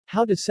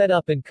How to set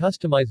up and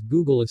customize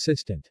Google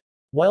Assistant.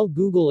 While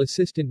Google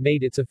Assistant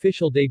made its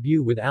official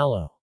debut with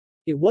Allo,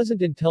 it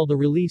wasn't until the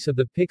release of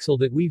the Pixel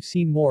that we've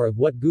seen more of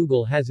what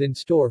Google has in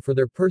store for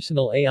their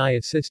personal AI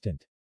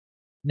assistant.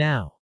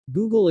 Now,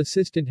 Google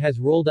Assistant has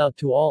rolled out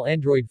to all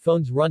Android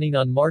phones running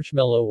on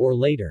Marshmallow or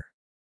later.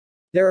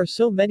 There are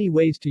so many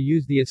ways to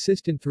use the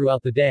assistant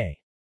throughout the day.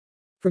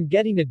 From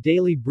getting a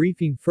daily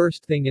briefing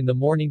first thing in the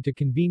morning to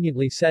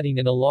conveniently setting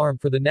an alarm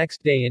for the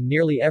next day and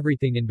nearly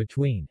everything in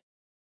between.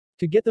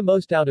 To get the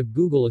most out of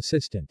Google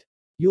Assistant,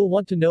 you'll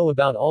want to know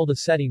about all the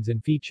settings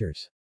and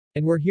features.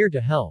 And we're here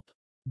to help.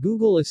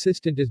 Google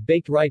Assistant is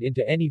baked right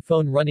into any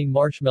phone running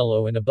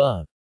Marshmallow and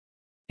above,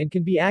 and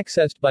can be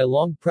accessed by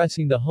long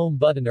pressing the home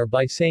button or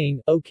by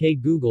saying, "OK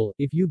Google,"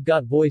 if you've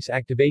got voice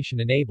activation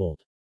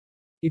enabled.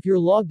 If you're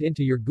logged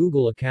into your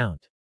Google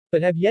account,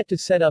 but have yet to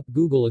set up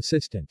Google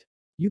Assistant,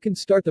 you can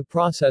start the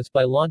process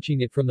by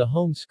launching it from the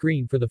home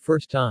screen for the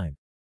first time.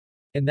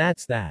 And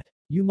that's that.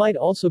 You might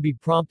also be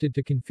prompted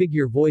to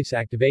configure voice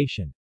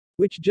activation,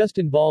 which just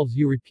involves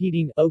you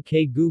repeating,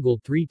 "OK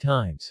Google" 3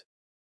 times.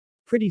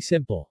 Pretty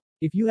simple.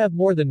 If you have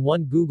more than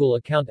one Google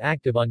account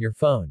active on your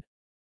phone,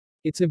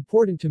 it's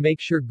important to make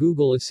sure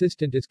Google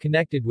Assistant is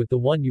connected with the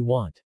one you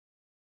want.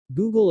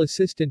 Google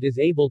Assistant is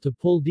able to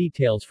pull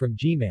details from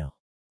Gmail,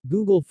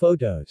 Google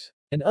Photos,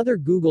 and other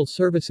Google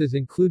services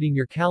including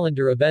your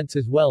calendar events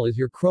as well as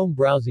your Chrome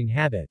browsing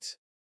habits.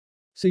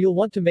 So you'll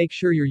want to make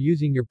sure you're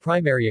using your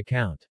primary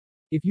account.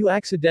 If you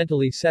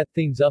accidentally set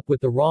things up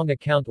with the wrong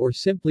account or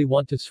simply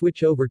want to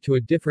switch over to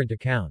a different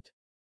account,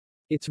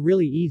 it's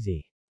really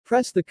easy.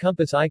 Press the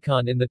compass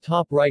icon in the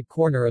top right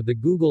corner of the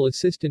Google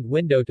Assistant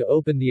window to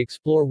open the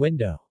Explore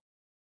window.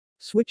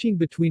 Switching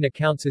between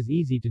accounts is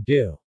easy to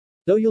do,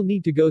 though you'll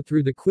need to go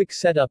through the quick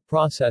setup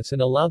process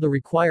and allow the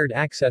required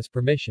access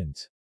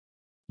permissions.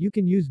 You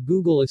can use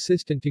Google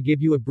Assistant to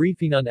give you a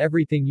briefing on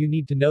everything you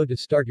need to know to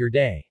start your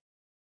day.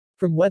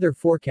 From weather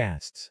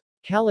forecasts,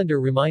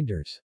 calendar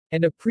reminders,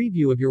 and a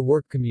preview of your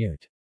work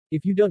commute.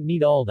 If you don't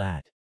need all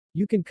that,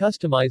 you can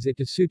customize it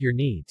to suit your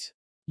needs.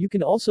 You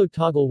can also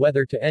toggle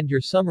weather to end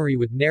your summary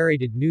with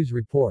narrated news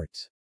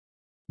reports,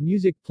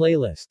 music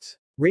playlists,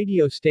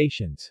 radio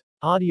stations,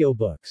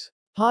 audiobooks,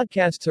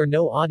 podcasts, or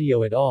no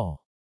audio at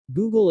all.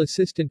 Google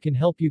Assistant can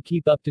help you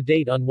keep up to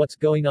date on what's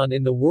going on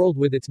in the world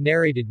with its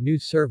narrated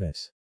news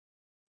service.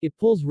 It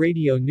pulls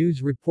radio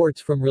news reports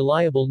from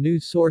reliable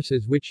news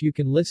sources which you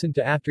can listen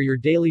to after your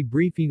daily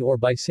briefing or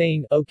by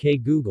saying, "OK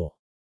Google,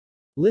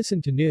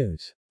 listen to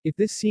news." If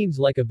this seems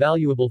like a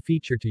valuable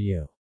feature to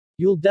you,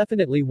 you'll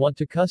definitely want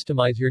to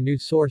customize your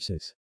news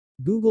sources.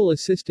 Google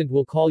Assistant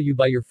will call you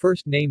by your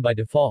first name by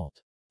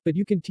default, but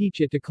you can teach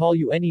it to call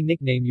you any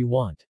nickname you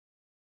want.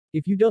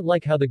 If you don't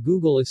like how the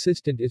Google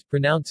Assistant is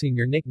pronouncing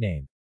your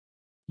nickname,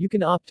 you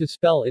can opt to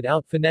spell it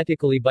out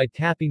phonetically by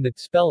tapping the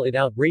Spell It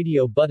Out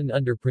radio button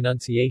under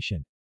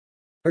Pronunciation.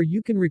 Or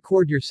you can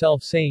record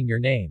yourself saying your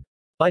name.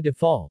 By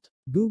default,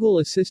 Google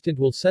Assistant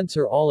will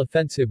censor all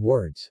offensive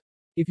words.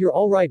 If you're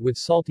alright with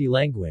salty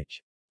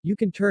language, you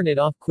can turn it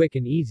off quick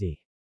and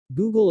easy.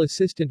 Google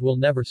Assistant will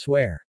never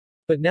swear.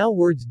 But now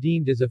words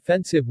deemed as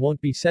offensive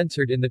won't be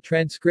censored in the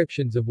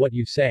transcriptions of what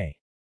you say.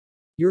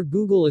 Your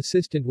Google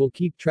Assistant will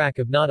keep track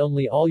of not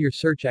only all your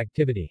search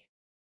activity,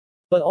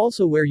 but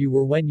also where you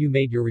were when you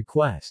made your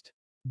request.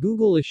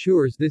 Google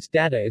assures this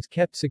data is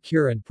kept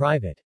secure and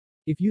private.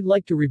 If you'd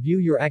like to review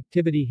your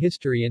activity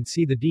history and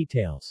see the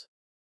details,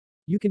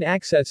 you can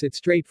access it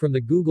straight from the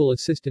Google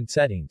Assistant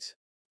settings.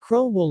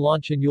 Chrome will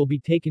launch and you'll be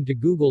taken to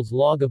Google's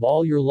log of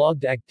all your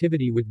logged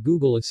activity with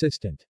Google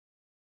Assistant.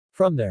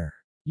 From there,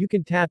 you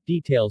can tap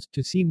Details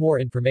to see more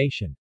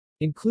information,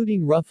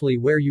 including roughly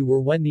where you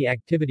were when the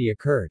activity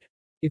occurred.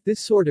 If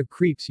this sort of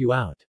creeps you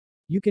out,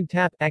 you can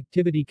tap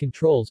Activity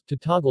Controls to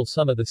toggle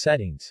some of the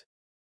settings.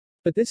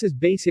 But this is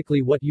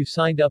basically what you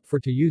signed up for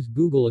to use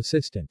Google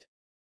Assistant.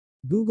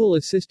 Google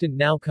Assistant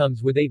now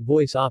comes with 8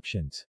 voice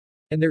options,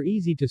 and they're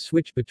easy to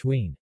switch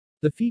between.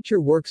 The feature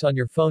works on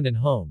your phone and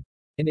home,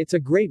 and it's a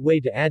great way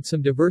to add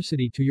some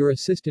diversity to your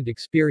assistant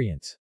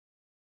experience.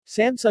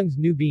 Samsung's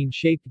new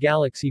bean-shaped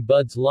Galaxy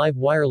Buds Live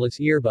wireless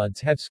earbuds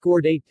have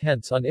scored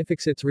 8/10 on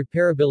iFixit's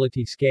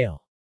repairability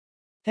scale,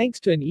 thanks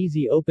to an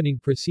easy opening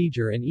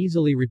procedure and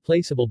easily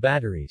replaceable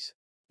batteries.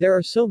 There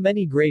are so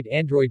many great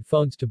Android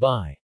phones to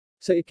buy,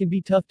 so it can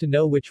be tough to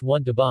know which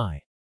one to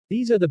buy.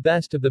 These are the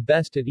best of the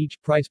best at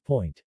each price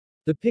point.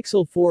 The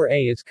Pixel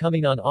 4a is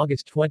coming on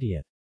August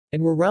 20th,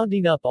 and we're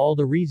rounding up all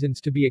the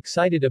reasons to be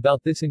excited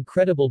about this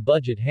incredible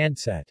budget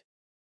handset.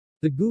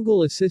 The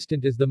Google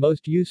Assistant is the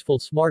most useful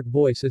smart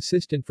voice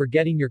assistant for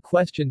getting your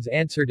questions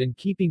answered and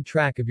keeping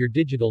track of your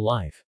digital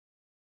life.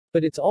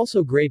 But it's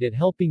also great at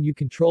helping you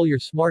control your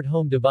smart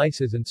home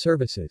devices and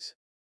services.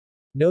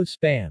 No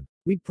spam.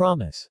 We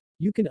promise.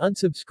 You can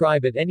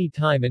unsubscribe at any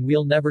time and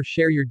we'll never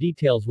share your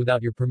details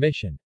without your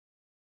permission.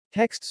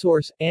 Text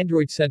source,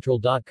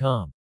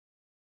 AndroidCentral.com.